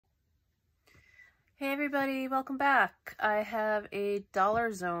Hey everybody, welcome back. I have a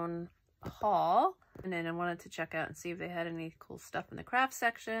Dollar Zone haul and then I wanted to check out and see if they had any cool stuff in the craft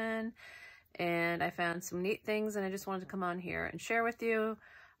section, and I found some neat things and I just wanted to come on here and share with you.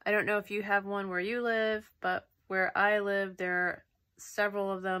 I don't know if you have one where you live, but where I live there are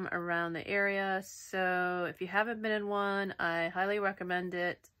several of them around the area, so if you haven't been in one, I highly recommend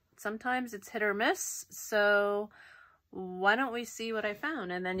it. Sometimes it's hit or miss, so why don't we see what I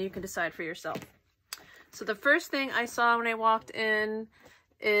found and then you can decide for yourself. So the first thing I saw when I walked in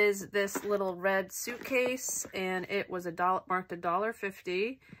is this little red suitcase, and it was marked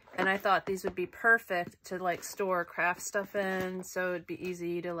 $1.50, and I thought these would be perfect to like store craft stuff in, so it'd be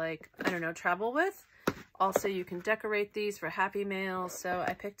easy to like, I don't know, travel with. Also, you can decorate these for Happy Mails, so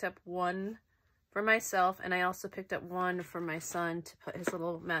I picked up one for myself, and I also picked up one for my son to put his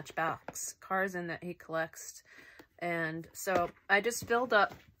little Matchbox cars in that he collects. And so I just filled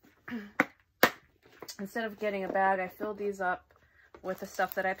up, instead of getting a bag, I filled these up with the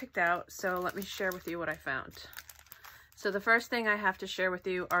stuff that I picked out. So let me share with you what I found. So the first thing I have to share with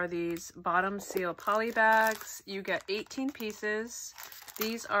you are these bottom seal poly bags. You get 18 pieces.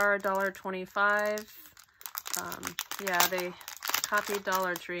 These are $1.25. Yeah, they copied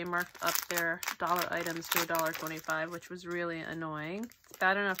Dollar Tree and marked up their dollar items to $1.25, which was really annoying. It's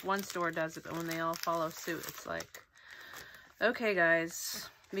bad enough one store does it, but when they all follow suit, it's like, okay guys,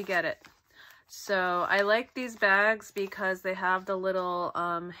 we get it. So I like these bags because they have the little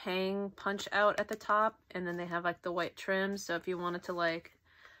hang punch out at the top, and then they have like the white trim. So if you wanted to like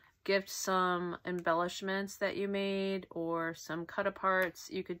gift some embellishments that you made or some cut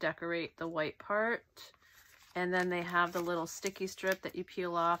aparts, you could decorate the white part. And then they have the little sticky strip that you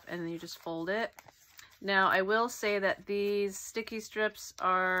peel off and then you just fold it. Now I will say that these sticky strips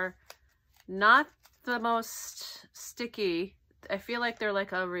are not the most sticky. I feel like they're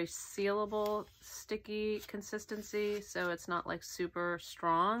like a resealable sticky consistency, so it's not like super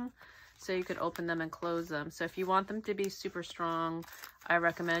strong, so you could open them and close them. So if you want them to be super strong, I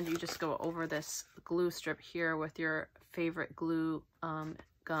recommend you just go over this glue strip here with your favorite glue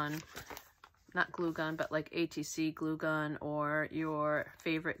gun. Not glue gun, but like ATC glue gun or your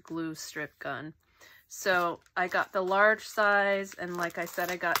favorite glue strip gun. So I got the large size, and like I said,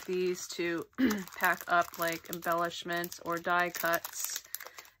 I got these to pack up like embellishments or die cuts.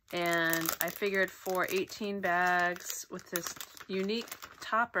 And I figured for 18 bags with this unique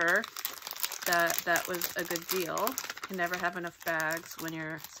topper that was a good deal. You can never have enough bags when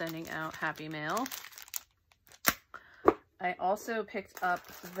you're sending out Happy Mail. I also picked up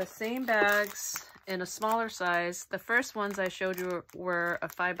the same bags in a smaller size. The first ones I showed you were a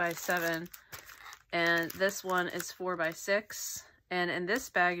 5x7. And this one is 4x6, and in this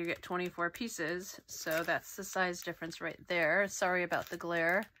bag you get 24 pieces, so that's the size difference right there. Sorry about the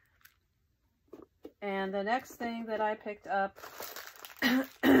glare. And the next thing that I picked up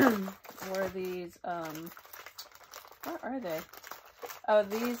were these, what are they? Oh,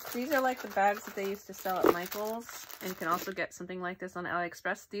 these are like the bags that they used to sell at Michael's, and you can also get something like this on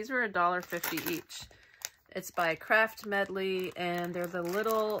AliExpress. These were $1.50 each. It's by Craft Medley, and they're the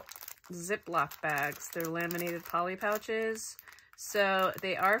little Ziploc bags. They're laminated poly pouches, so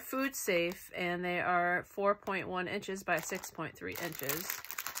they are food safe, and they are 4.1 inches by 6.3 inches.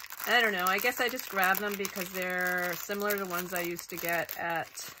 I don't know, I guess I just grabbed them because they're similar to ones I used to get at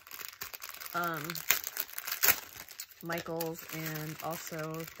Michael's, and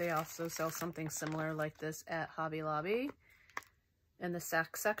also they also sell something similar like this at Hobby Lobby in the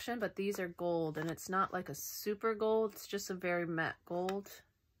sack section, but these are gold, and it's not like a super gold, it's just a very matte gold.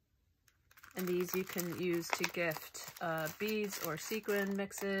 And these you can use to gift beads or sequin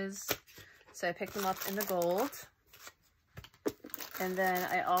mixes. So I picked them up in the gold. And then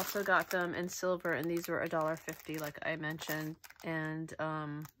I also got them in silver, and these were $1.50 like I mentioned. And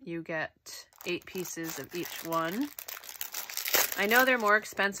you get 8 pieces of each one. I know they're more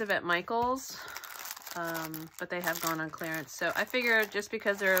expensive at Michael's, but they have gone on clearance. So I figured just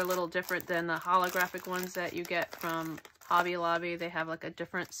because they're a little different than the holographic ones that you get from Hobby Lobby, they have like a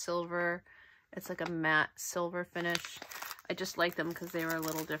different silver. It's like a matte silver finish. I just like them because they were a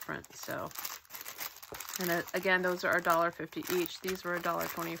little different. So, and again, those are $1.50 each. These were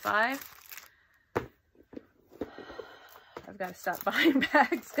 $1.25. I've got to stop buying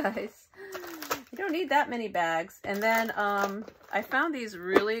bags, guys. You don't need that many bags. And then I found these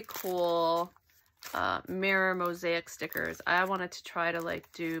really cool mirror mosaic stickers. I wanted to try to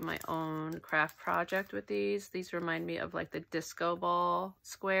like do my own craft project with these. These remind me of like the disco ball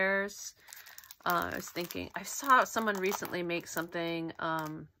squares. I was thinking, I saw someone recently make something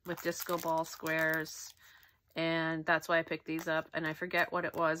with disco ball squares, and that's why I picked these up. And I forget what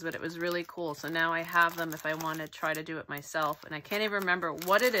it was, but it was really cool. So now I have them if I want to try to do it myself. And I can't even remember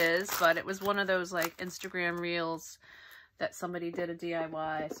what it is, but it was one of those like Instagram reels that somebody did a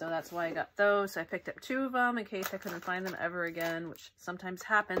DIY. So that's why I got those. So I picked up 2 of them in case I couldn't find them ever again, which sometimes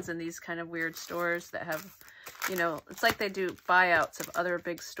happens in these kind of weird stores that have, you know, it's like they do buyouts of other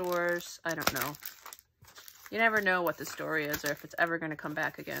big stores. I don't know. You never know what the story is or if it's ever going to come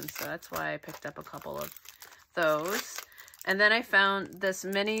back again. So that's why I picked up a couple of those. And then I found this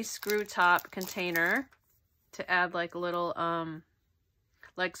mini screw top container to add like little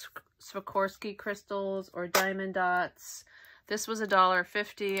like Swarovski crystals or diamond dots. This was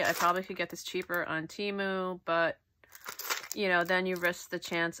 $1.50. I probably could get this cheaper on Temu, but you know, then you risk the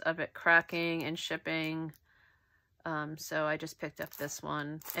chance of it cracking and shipping. So I just picked up this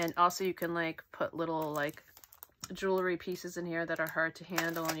one. And also you can like put little like jewelry pieces in here that are hard to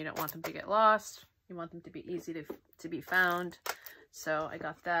handle and you don't want them to get lost. You want them to be easy to be found. So I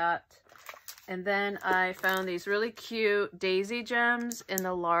got that. And then I found these really cute daisy gems in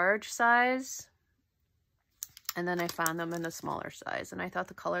the large size. And then I found them in the smaller size. And I thought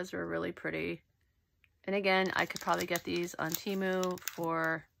the colors were really pretty. And again, I could probably get these on Temu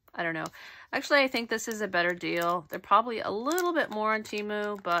for, I don't know. Actually, I think this is a better deal. They're probably a little bit more on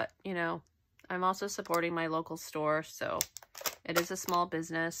Temu, but, you know, I'm also supporting my local store. So it is a small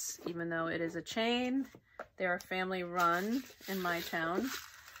business, even though it is a chain. They're family run in my town.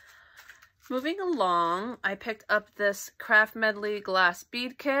 Moving along, I picked up this Craft Medley glass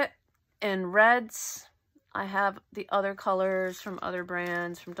bead kit in reds. I have the other colors from other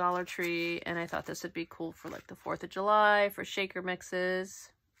brands from Dollar Tree, and I thought this would be cool for like the 4th of July, for shaker mixes,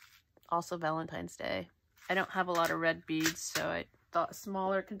 also Valentine's Day. I don't have a lot of red beads, so I thought a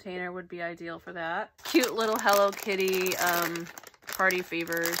smaller container would be ideal for that. Cute little Hello Kitty party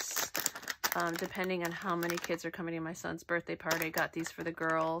favors. Depending on how many kids are coming to my son's birthday party, I got these for the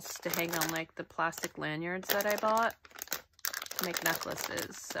girls to hang on like the plastic lanyards that I bought to make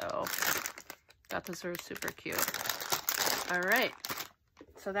necklaces. So thought those were super cute. All right,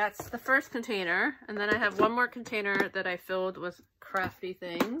 so that's the first container, and then I have one more container that I filled with crafty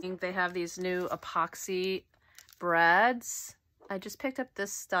things. They have these new epoxy brads. I just picked up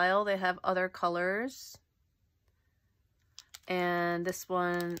this style. They have other colors. And this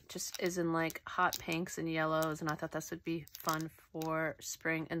one just is in like hot pinks and yellows, and I thought this would be fun for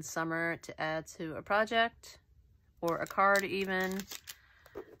spring and summer to add to a project or a card even.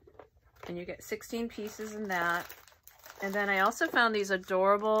 And you get 16 pieces in that. And then I also found these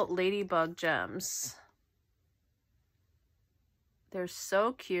adorable ladybug gems. They're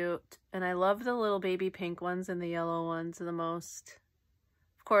so cute, and I love the little baby pink ones and the yellow ones the most.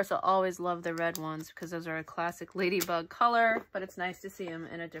 Of course, I'll always love the red ones because those are a classic ladybug color, but it's nice to see them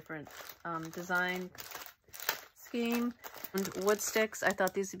in a different design scheme. And wood sticks, I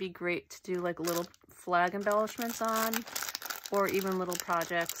thought these would be great to do like little flag embellishments on, or even little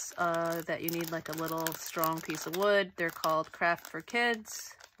projects that you need like a little strong piece of wood. They're called Craft for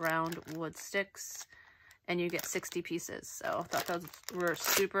Kids, round wood sticks, and you get 60 pieces. So I thought those were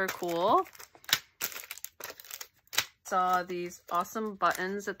super cool. Saw these awesome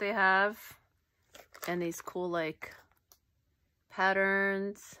buttons that they have and these cool like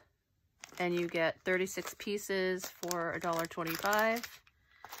patterns, and you get 36 pieces for $1.25.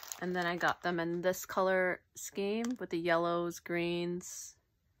 And then I got them in this color scheme with the yellows, greens,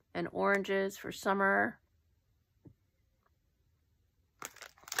 and oranges for summer.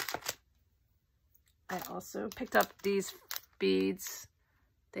 I also picked up these beads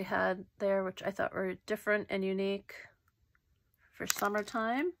they had there, which I thought were different and unique for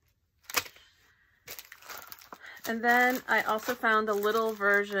summertime. And then I also found the little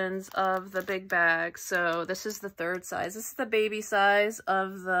versions of the big bag. So this is the 3rd size. This is the baby size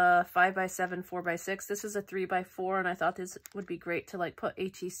of the 5x7, 4x6. This is a 3x4, and I thought this would be great to like put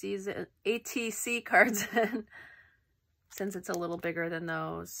ATC cards in, since it's a little bigger than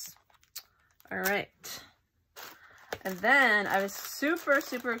those. All right. And then I was super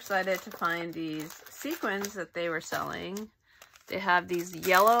excited to find these sequins that they were selling. They have these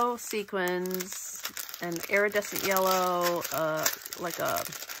yellow sequins, an iridescent yellow, like a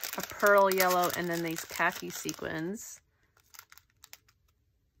pearl yellow, and then these khaki sequins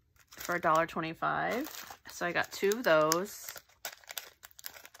for $1.25. So I got 2 of those.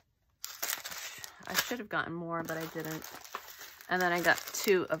 I should have gotten more, but I didn't. And then I got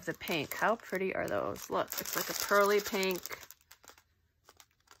 2 of the pink. How pretty are those? Look, it's like a pearly pink.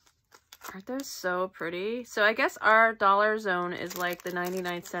 Aren't those so pretty? So I guess our dollar zone is like the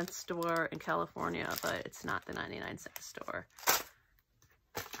 99-cent store in California, but it's not the 99-cent store.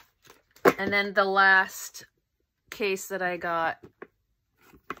 And then the last case that I got.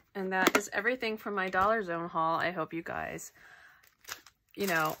 And that is everything from my Dollar Zone haul. I hope you guys, you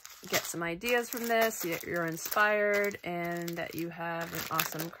know, get some ideas from this, you're inspired, and that you have an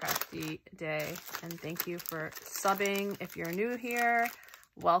awesome crafty day. And thank you for subbing. If you're new here,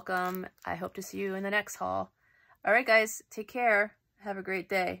 welcome. I hope to see you in the next haul. All right, guys, take care. Have a great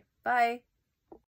day. Bye.